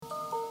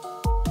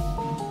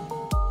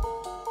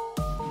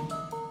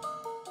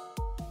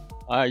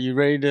You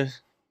ready to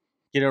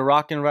get it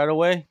rocking right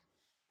away?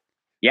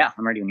 Yeah,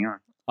 I'm ready when you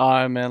are. All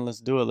right, man. Let's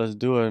do it. Let's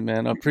do it,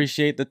 man.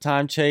 Appreciate the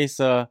time, Chase.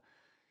 You're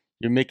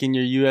making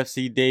your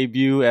UFC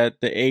debut at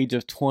the age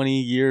of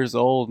 20 years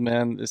old,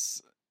 man.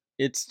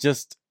 It's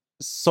just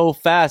so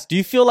fast. Do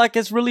you feel like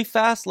it's really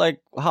fast,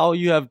 like how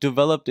you have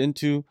developed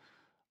into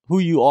who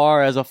you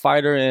are as a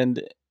fighter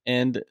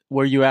and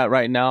where you at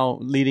right now,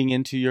 leading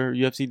into your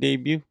UFC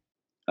debut?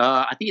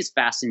 I think it's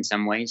fast in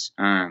some ways.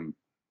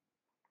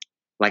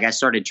 Like I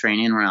started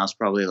training when I was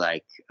probably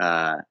like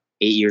 8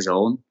 years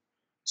old,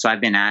 so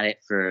I've been at it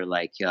for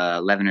like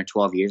 11 or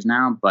 12 years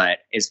now. But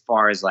as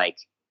far as like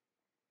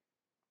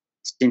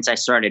since I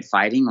started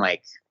fighting,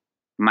 like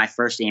my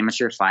first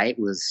amateur fight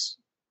was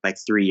like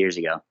 3 years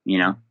ago.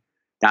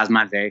 That was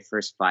my very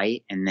first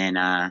fight, and then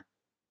I've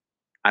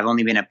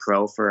only been a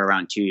pro for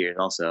around 2 years,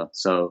 also.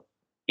 So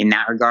in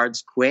that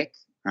regards, quick.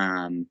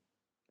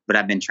 But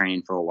I've been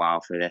training for a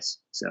while for this,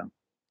 so.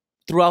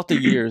 Throughout the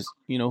years,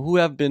 who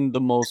have been the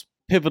most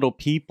pivotal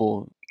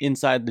people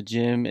inside the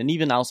gym and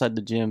even outside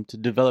the gym to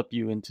develop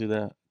you into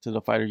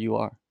the fighter you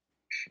are?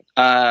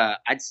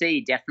 I'd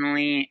say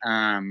definitely,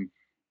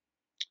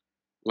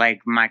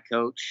 like my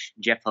coach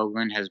Jeff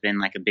Hoagland has been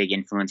like a big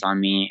influence on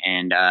me,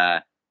 and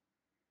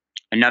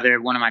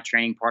another one of my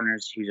training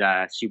partners who's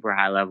a super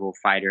high level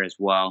fighter as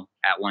well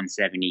at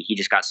 170. He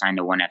just got signed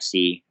to ONE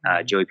FC,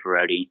 Joey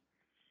Perotti.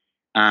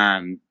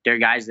 They're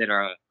guys that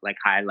are like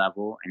high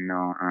level,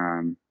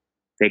 and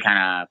they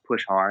kind of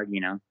push hard.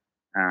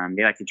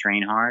 They like to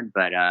train hard,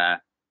 but I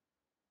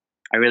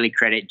really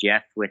credit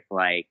Jeff with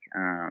like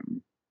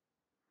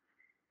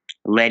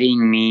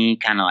letting me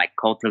kind of like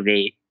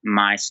cultivate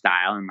my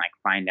style and like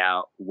find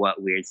out what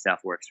weird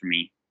stuff works for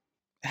me.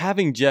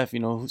 Having Jeff,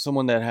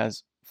 someone that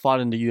has fought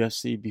in the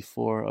UFC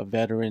before, a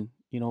veteran,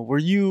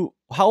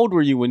 how old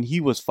were you when he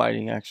was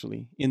fighting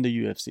actually in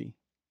the UFC?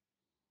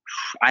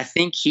 I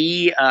think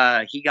he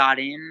got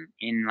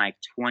in like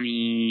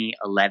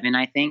 2011,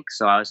 I think.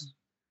 So I was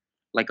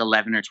like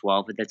 11 or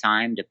 12 at the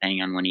time,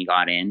 depending on when he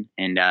got in.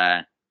 And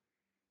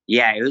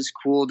yeah, it was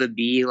cool to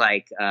be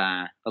like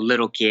a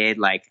little kid.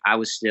 Like I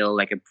was still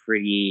like a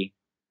pretty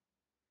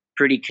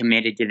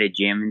committed to the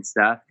gym and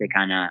stuff to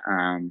kind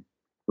of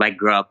like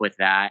grow up with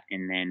that,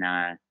 and then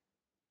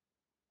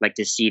like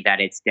to see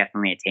that it's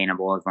definitely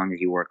attainable as long as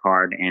you work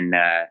hard. And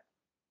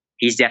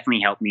he's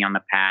definitely helped me on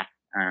the path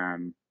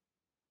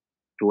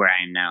to where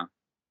I am now.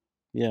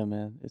 Yeah,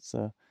 man. That's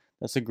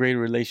a great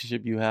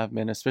relationship you have,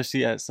 man,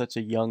 especially at such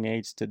a young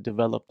age to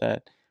develop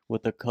that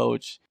with a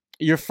coach.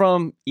 You're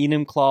from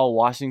Enumclaw,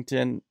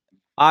 Washington.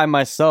 I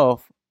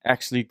myself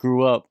actually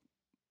grew up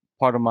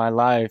part of my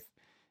life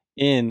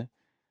in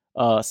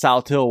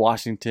South Hill,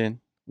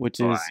 Washington,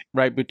 which All is right.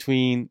 right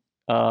between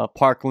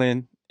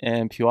Parkland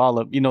and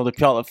Puyallup. You know the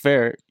Puyallup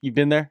Fair. You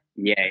been there?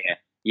 Yeah.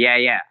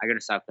 I go to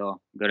South Hill,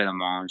 go to the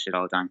mall and shit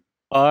all the time.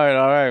 All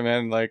right,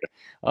 man. Like,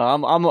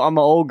 I'm an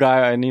old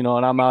guy, and and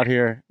I'm out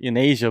here in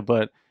Asia,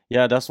 but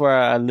yeah, that's where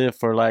I lived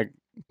for like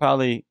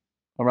probably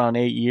around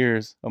 8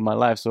 years of my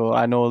life. So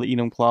I know the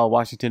Enumclaw,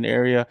 Washington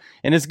area,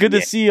 and it's good to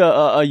Yeah, see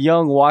a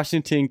young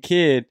Washington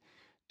kid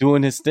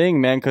doing his thing,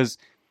 man. Because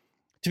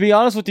to be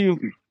honest with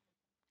you,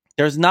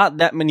 there's not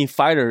that many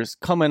fighters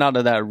coming out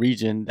of that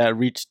region that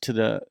reach to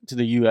the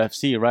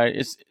UFC, right?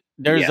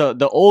 There's yeah.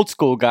 the old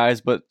school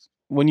guys, but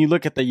when you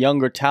look at the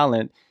younger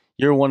talent,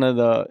 you're one of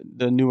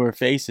the newer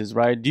faces,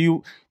 right?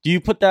 Do you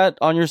put that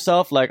on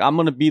yourself? Like, I'm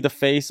gonna be the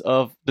face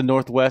of the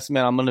Northwest,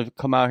 man. I'm gonna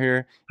come out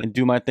here and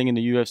do my thing in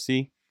the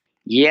UFC.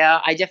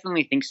 Yeah, I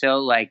definitely think so.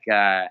 Like,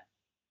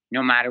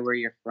 no matter where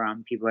you're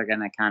from, people are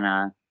gonna kind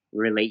of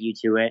relate you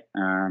to it.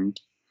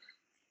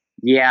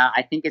 Yeah,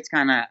 I think it's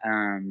kind of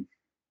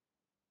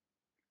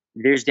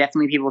there's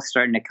definitely people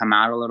starting to come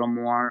out a little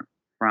more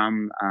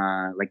from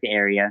like the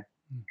area.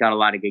 Got a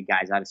lot of good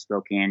guys out of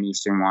Spokane,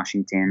 Eastern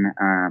Washington.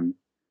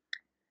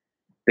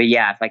 But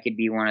yeah, if I could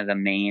be one of the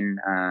main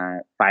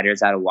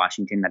fighters out of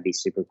Washington, that'd be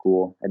super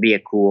cool. That'd be a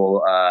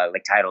cool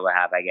like title to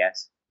have, I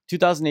guess.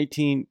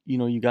 2018,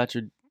 you got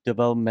your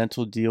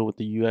developmental deal with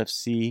the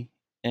UFC,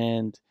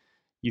 and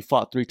you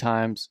fought 3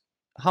 times.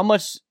 How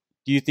much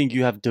do you think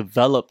you have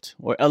developed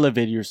or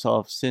elevated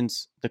yourself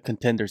since the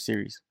Contender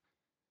Series?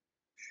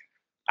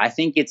 I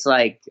think it's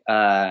like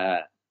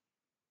there's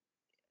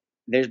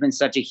been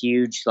such a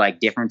huge like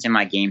difference in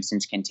my game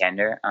since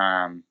Contender.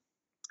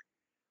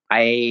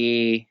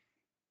 I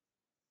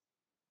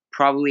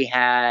probably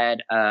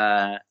had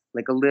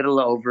like a little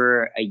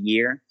over a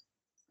year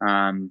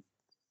um,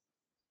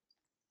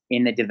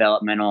 in the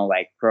developmental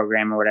like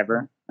program or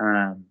whatever,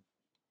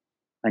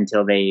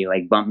 until they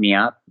like bumped me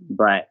up.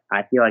 But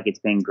I feel like it's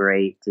been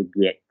great to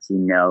get to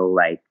know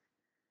like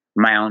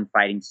my own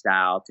fighting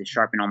style, to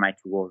sharpen all my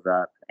tools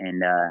up,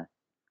 and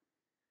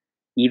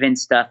even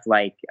stuff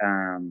like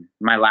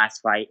my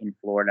last fight in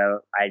Florida,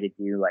 I had to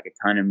do like a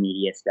ton of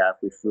media stuff.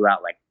 We flew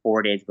out like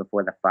 4 days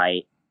before the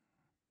fight,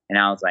 and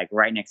I was like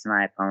right next to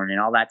my opponent,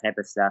 all that type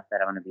of stuff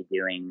that I'm going to be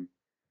doing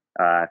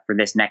for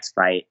this next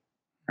fight.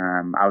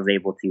 I was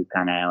able to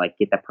kind of like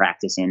get the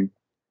practice in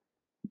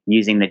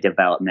using the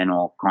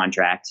developmental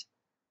contract.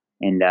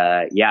 And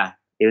yeah,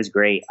 it was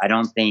great. I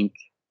don't think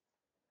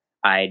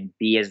I'd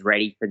be as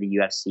ready for the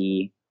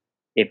UFC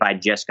if I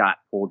just got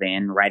pulled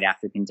in right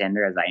after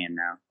Contender as I am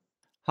now.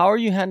 How are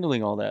you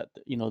handling all that?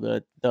 You know,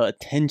 the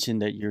attention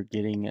that you're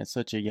getting at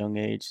such a young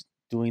age,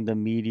 doing the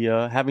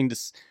media, having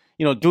this,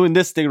 you know, doing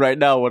this thing right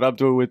now, what I'm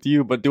doing with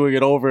you, but doing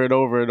it over and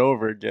over and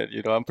over again.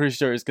 You know, I'm pretty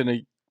sure it's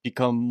gonna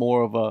become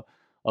more of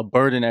a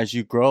burden as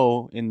you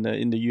grow in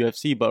the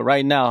UFC. But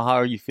right now, how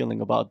are you feeling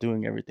about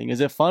doing everything?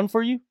 Is it fun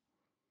for you?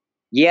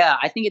 Yeah,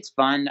 I think it's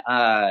fun,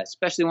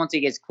 especially once it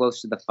gets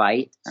close to the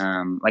fight.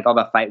 Like all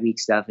the fight week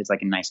stuff is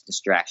like a nice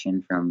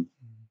distraction from,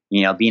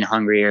 being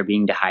hungry or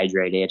being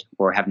dehydrated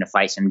or having to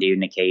fight some dude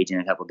in a cage in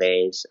a couple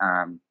days.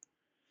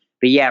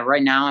 But yeah,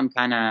 right now I'm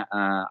kind of,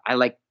 I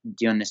like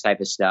doing this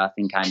type of stuff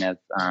and kind of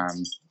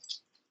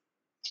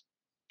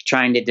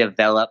trying to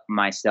develop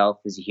myself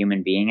as a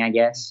human being, I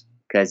guess,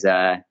 because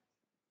I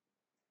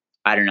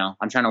don't know,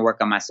 I'm trying to work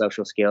on my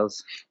social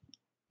skills.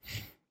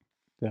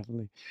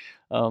 Definitely.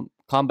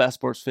 Combat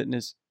Sports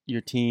Fitness,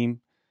 your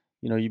team,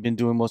 you know, you've been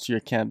doing most of your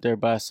camp there,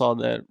 but I saw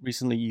that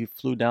recently you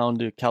flew down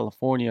to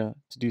California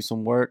to do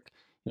some work.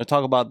 You know,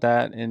 talk about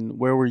that and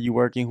where were you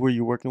working? Who are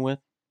you working with?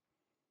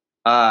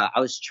 I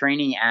was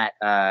training at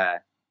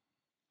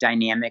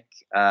Dynamic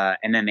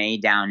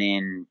MMA down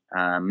in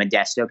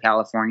Modesto,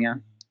 California.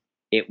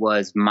 It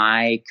was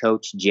my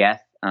coach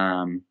Jeff,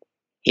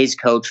 his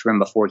coach from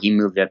before he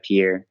moved up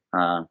here,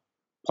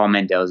 Paul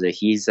Mendoza.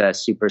 He's a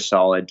super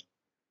solid.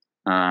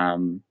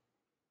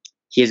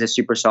 He has a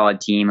super solid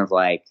team of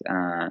like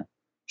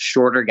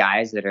shorter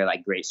guys that are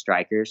like great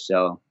strikers.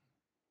 So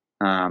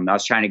I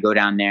was trying to go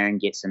down there and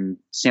get some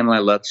similar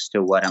looks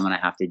to what I'm gonna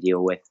have to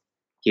deal with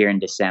here in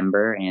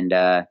December, and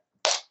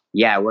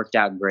yeah, it worked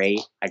out great.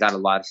 I got a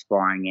lot of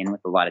sparring in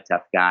with a lot of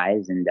tough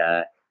guys, and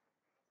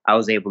I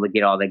was able to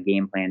get all the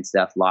game plan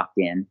stuff locked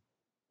in.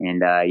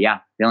 And yeah,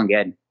 feeling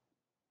good.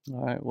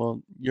 All right.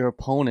 Well, your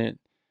opponent,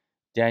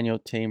 Daniel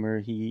Tamer,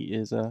 he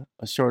is a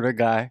shorter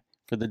guy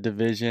for the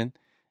division,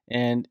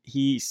 and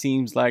he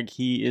seems like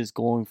he is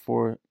going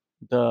for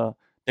the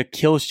the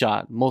kill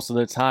shot most of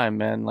the time,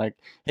 man. Like,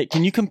 hey,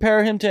 can you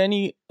compare him to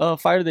any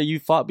fighter that you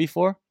fought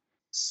before?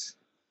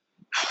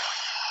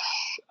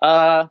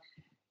 Uh,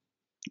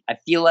 I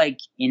feel like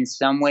in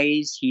some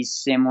ways he's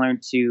similar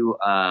to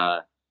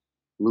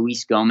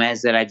Luis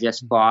Gomez that I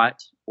just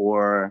fought,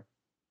 or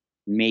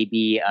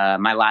maybe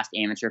my last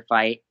amateur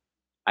fight.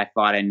 I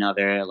fought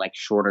another like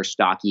shorter,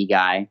 stocky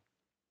guy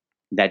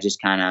that just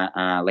kind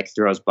of like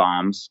throws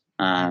bombs.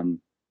 But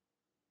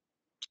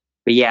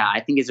yeah, I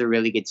think it's a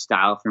really good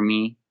style for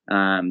me.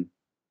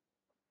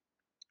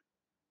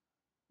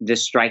 The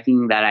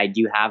striking that I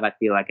do have, I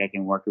feel like I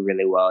can work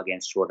really well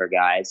against shorter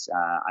guys.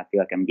 I feel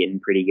like I'm getting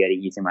pretty good at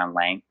using my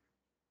length,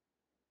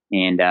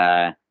 and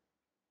I'd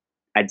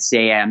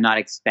say I'm not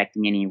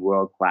expecting any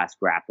world class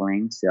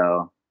grappling.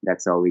 So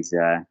that's always,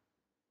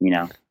 you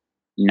know,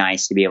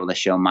 nice to be able to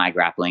show my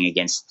grappling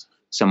against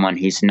someone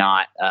who's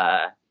not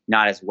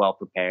as well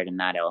prepared in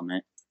that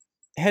element.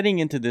 Heading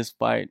into this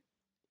fight,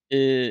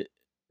 the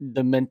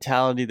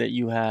mentality that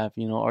you have,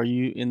 you know, are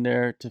you in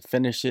there to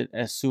finish it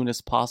as soon as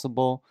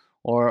possible,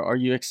 or are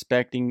you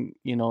expecting,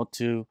 you know,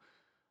 to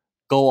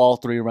go all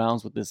 3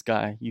 rounds with this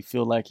guy? You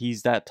feel like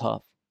he's that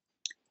tough?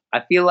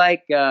 I feel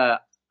like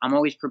I'm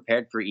always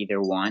prepared for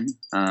either one.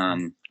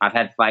 I've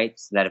had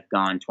fights that have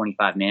gone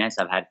 25 minutes.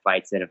 I've had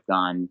fights that have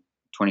gone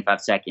 25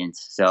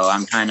 seconds. So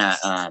I'm kind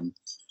of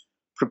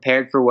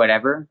prepared for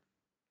whatever.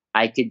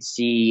 I could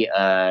see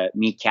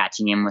me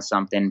catching him with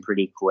something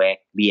pretty quick,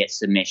 be it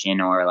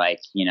submission or like,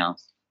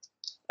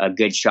 a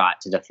good shot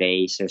to the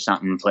face or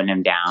something, putting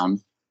him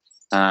down.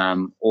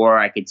 Or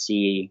I could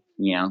see,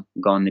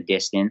 going the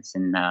distance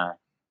and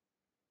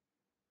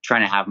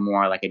trying to have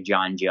more like a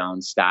John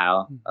Jones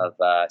style of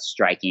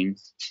striking.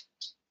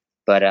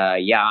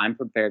 But yeah, I'm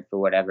prepared for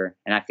whatever.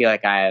 And I feel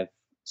like I have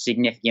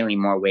significantly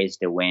more ways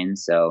to win.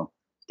 So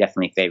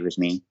definitely favors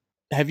me.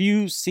 Have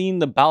you seen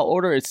the bout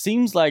order? It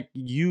seems like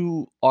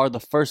you are the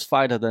first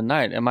fight of the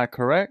night. Am I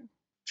correct?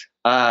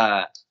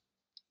 I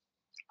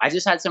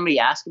just had somebody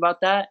ask about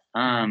that.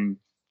 I'm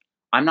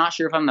not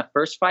sure if I'm the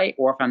first fight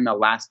or if I'm the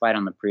last fight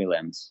on the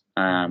prelims.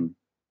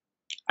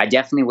 I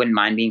definitely wouldn't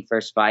mind being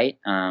first fight.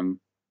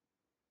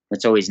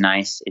 It's always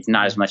nice. It's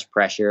not as much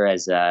pressure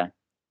as all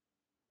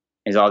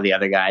the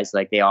other guys.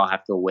 Like they all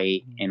have to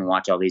wait and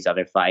watch all these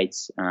other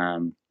fights.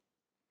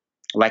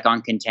 Like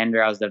on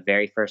Contender, I was the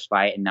very first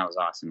fight, and that was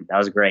awesome. That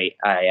was great.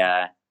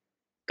 I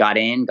got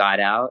in, got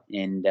out,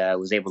 and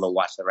was able to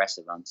watch the rest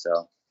of them.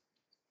 So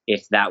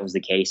if that was the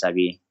case, I'd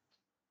be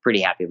pretty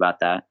happy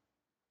about that.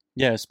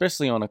 Yeah,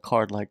 especially on a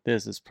card like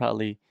this, it's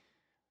probably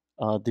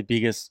the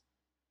biggest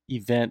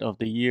event of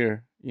the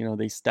year. You know,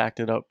 they stacked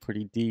it up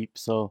pretty deep.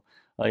 So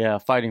yeah,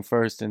 fighting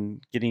first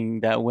and getting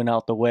that win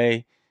out the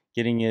way,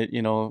 getting it,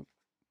 you know,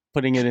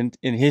 putting it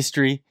in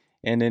history,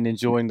 and then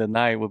enjoying the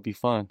night would be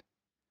fun.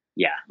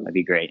 Yeah, that'd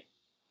be great.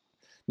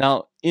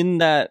 Now, in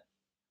the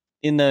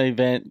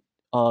event,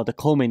 the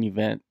co-main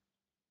event,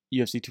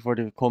 UFC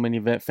 240 co-main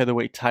event.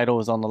 Featherweight title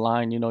is on the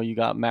line. You know, you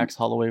got Max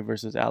Holloway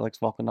versus Alex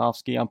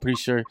Volkanovski. I'm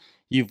pretty sure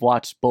you've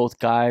watched both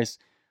guys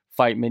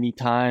fight many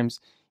times.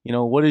 You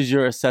know, what is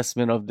your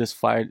assessment of this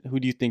fight? Who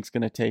do you think's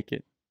going to take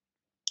it?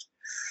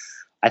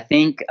 I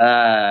think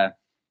I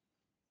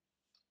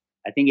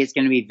think it's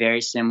going to be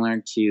very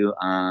similar to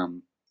a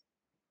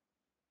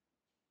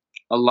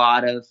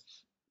lot of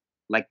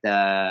like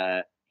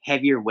the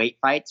heavier weight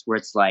fights where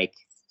it's like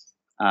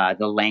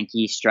the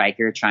lanky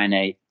striker trying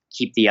to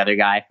keep the other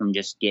guy from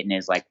just getting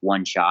his like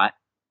one shot.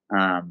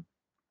 I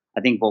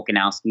think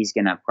Volkanovski's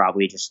gonna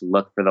probably just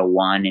look for the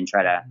one and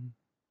try to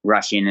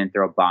rush in and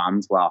throw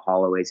bombs, while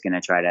Holloway's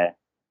gonna try to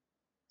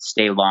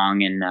stay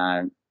long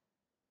and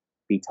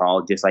be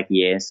tall, just like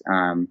he is.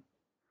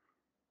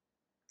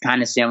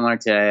 Kind of similar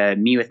to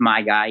me with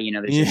my guy. You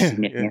know, there's a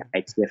significant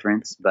height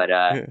difference, but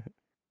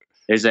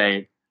there's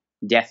a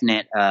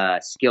definite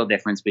skill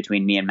difference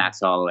between me and Max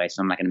Holloway,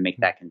 so I'm not going to make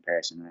that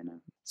comparison right now.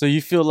 So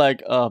you feel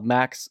like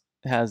Max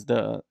has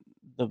the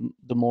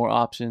more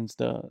options,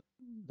 the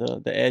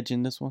edge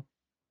in this one?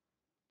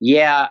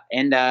 Yeah,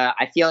 and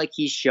I feel like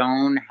he's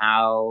shown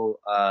how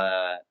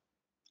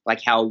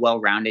how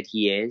well-rounded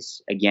he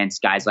is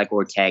against guys like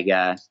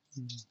Ortega,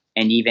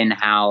 and even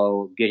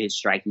how good his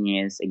striking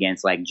is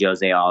against like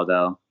Jose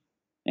Aldo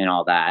and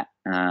all that.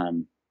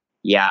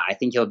 Yeah, I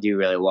think he'll do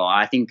really well.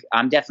 I think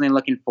I'm definitely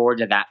looking forward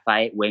to that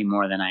fight way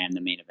more than I am the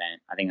main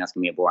event. I think that's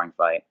gonna be a boring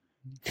fight.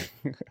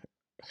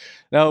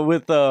 Now,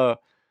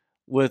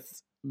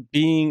 with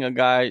being a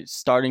guy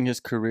starting his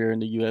career in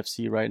the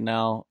UFC right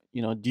now,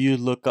 you know, do you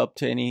look up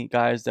to any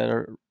guys that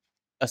are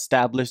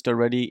established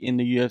already in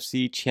the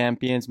UFC,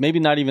 champions? Maybe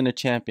not even a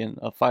champion,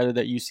 a fighter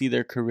that you see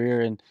their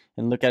career and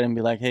look at it and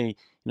be like, hey, you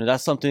know,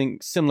 that's something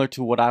similar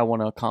to what I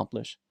want to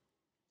accomplish.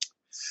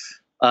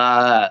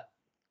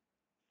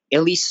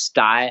 At least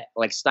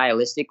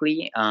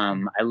stylistically,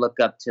 I look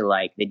up to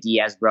like the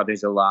Diaz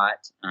brothers a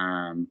lot,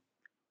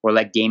 or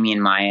like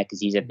Damian Maia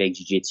because he's a big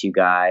jiu-jitsu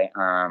guy.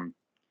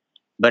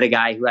 But a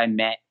guy who I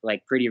met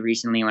like pretty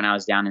recently when I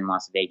was down in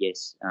Las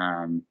Vegas,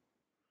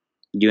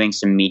 doing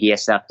some media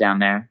stuff down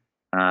there,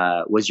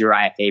 was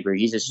Uriah Faber.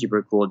 He's a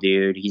super cool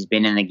dude. He's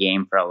been in the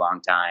game for a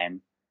long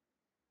time,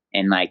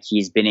 and like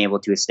he's been able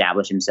to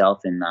establish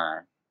himself in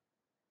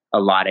a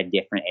lot of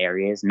different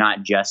areas,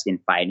 not just in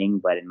fighting,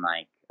 but in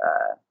like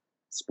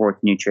sports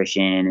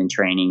nutrition and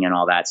training and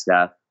all that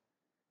stuff.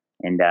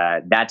 And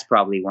that's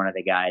probably one of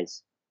the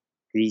guys.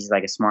 He's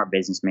like a smart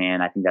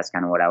businessman. I think that's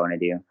kind of what I want to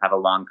do. Have a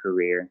long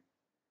career,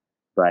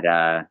 but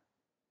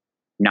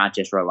not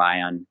just rely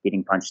on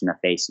getting punched in the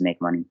face to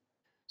make money.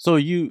 So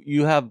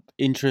you have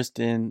interest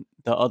in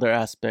the other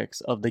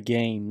aspects of the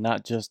game,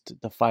 not just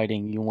the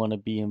fighting. You want to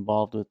be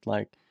involved with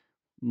like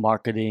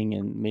marketing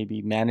and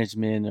maybe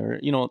management, or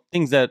you know,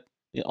 things that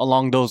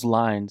along those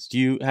lines. Do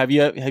you have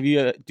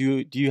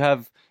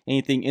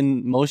anything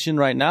in motion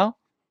right now?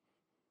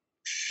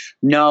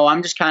 No,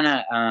 I'm just kind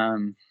of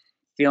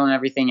feeling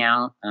everything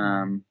out,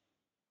 and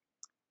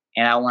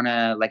I want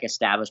to like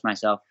establish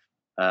myself,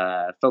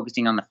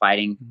 focusing on the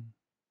fighting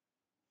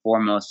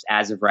foremost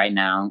as of right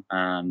now.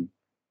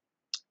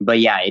 But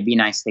yeah, it'd be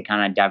nice to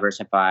kind of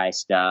diversify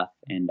stuff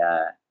and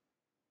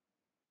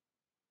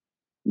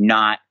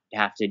not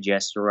have to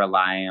just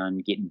rely on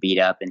getting beat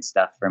up and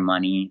stuff for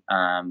money.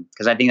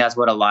 Because I think that's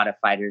what a lot of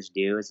fighters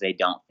do, is they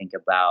don't think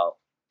about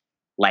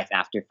life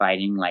after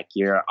fighting. Like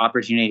your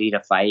opportunity to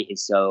fight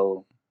is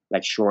so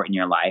like short in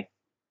your life,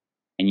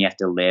 and you have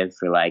to live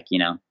for like, you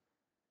know,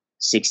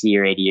 60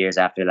 or 80 years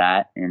after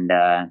that. And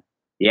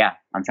yeah,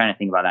 I'm trying to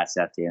think about that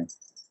stuff too.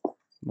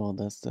 Well,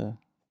 that's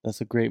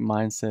a great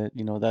mindset.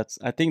 You know,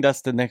 I think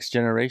that's the next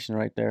generation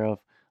right there of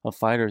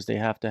fighters. They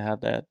have to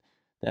have that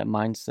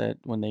mindset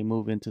when they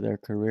move into their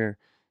career,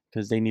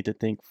 because they need to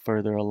think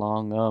further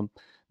along.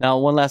 Now,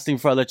 one last thing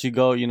before I let you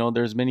go, you know,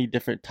 there's many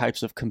different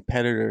types of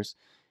competitors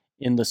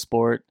in the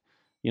sport.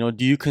 You know,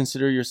 do you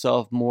consider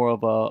yourself more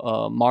of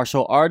a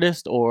martial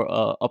artist or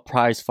a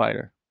prize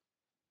fighter?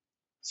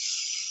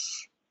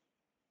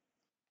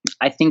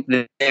 I think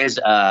that there's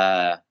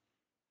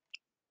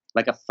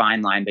like a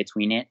fine line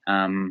between it.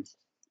 And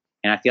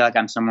I feel like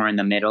I'm somewhere in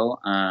the middle.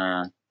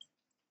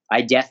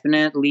 I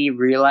definitely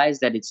realize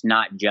that it's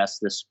not just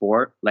the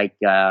sport. Like,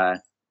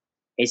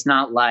 it's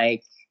not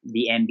like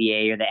the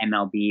NBA or the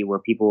MLB where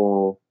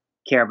people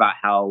care about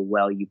how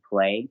well you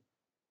play.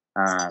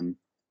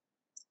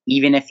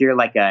 Even if you're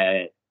like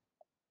a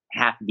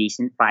half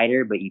decent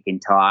fighter, but you can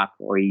talk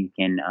or you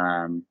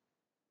can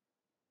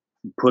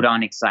put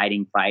on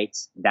exciting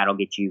fights, that'll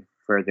get you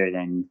further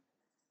than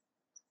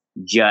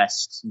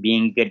just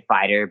being a good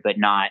fighter, but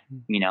not,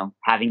 you know,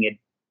 having a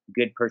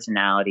good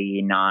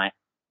personality, not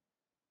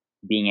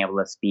being able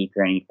to speak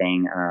or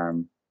anything.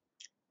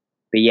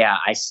 But yeah,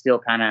 I still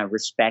kind of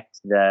respect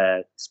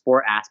the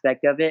sport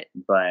aspect of it,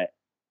 but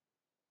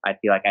I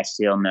feel like I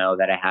still know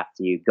that I have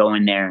to go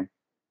in there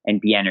and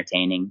be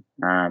entertaining.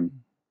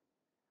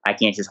 I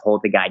can't just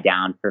hold the guy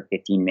down for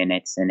 15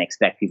 minutes and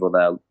expect people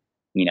to,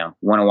 you know,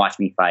 want to watch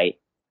me fight.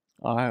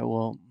 All right,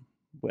 well,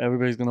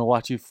 everybody's gonna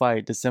watch you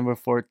fight December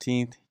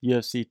 14th,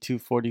 UFC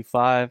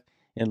 245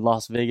 in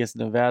Las Vegas,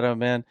 Nevada,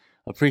 man.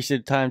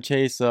 Appreciate the time,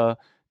 Chase.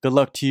 Good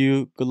luck to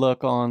you. Good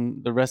luck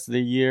on the rest of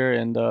the year,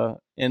 and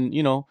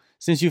you know,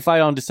 since you fight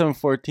on December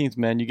 14th,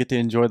 man, you get to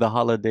enjoy the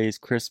holidays,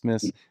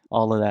 Christmas,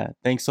 all of that.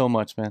 Thanks so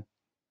much, man.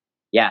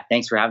 Yeah,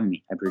 thanks for having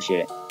me. I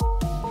appreciate it.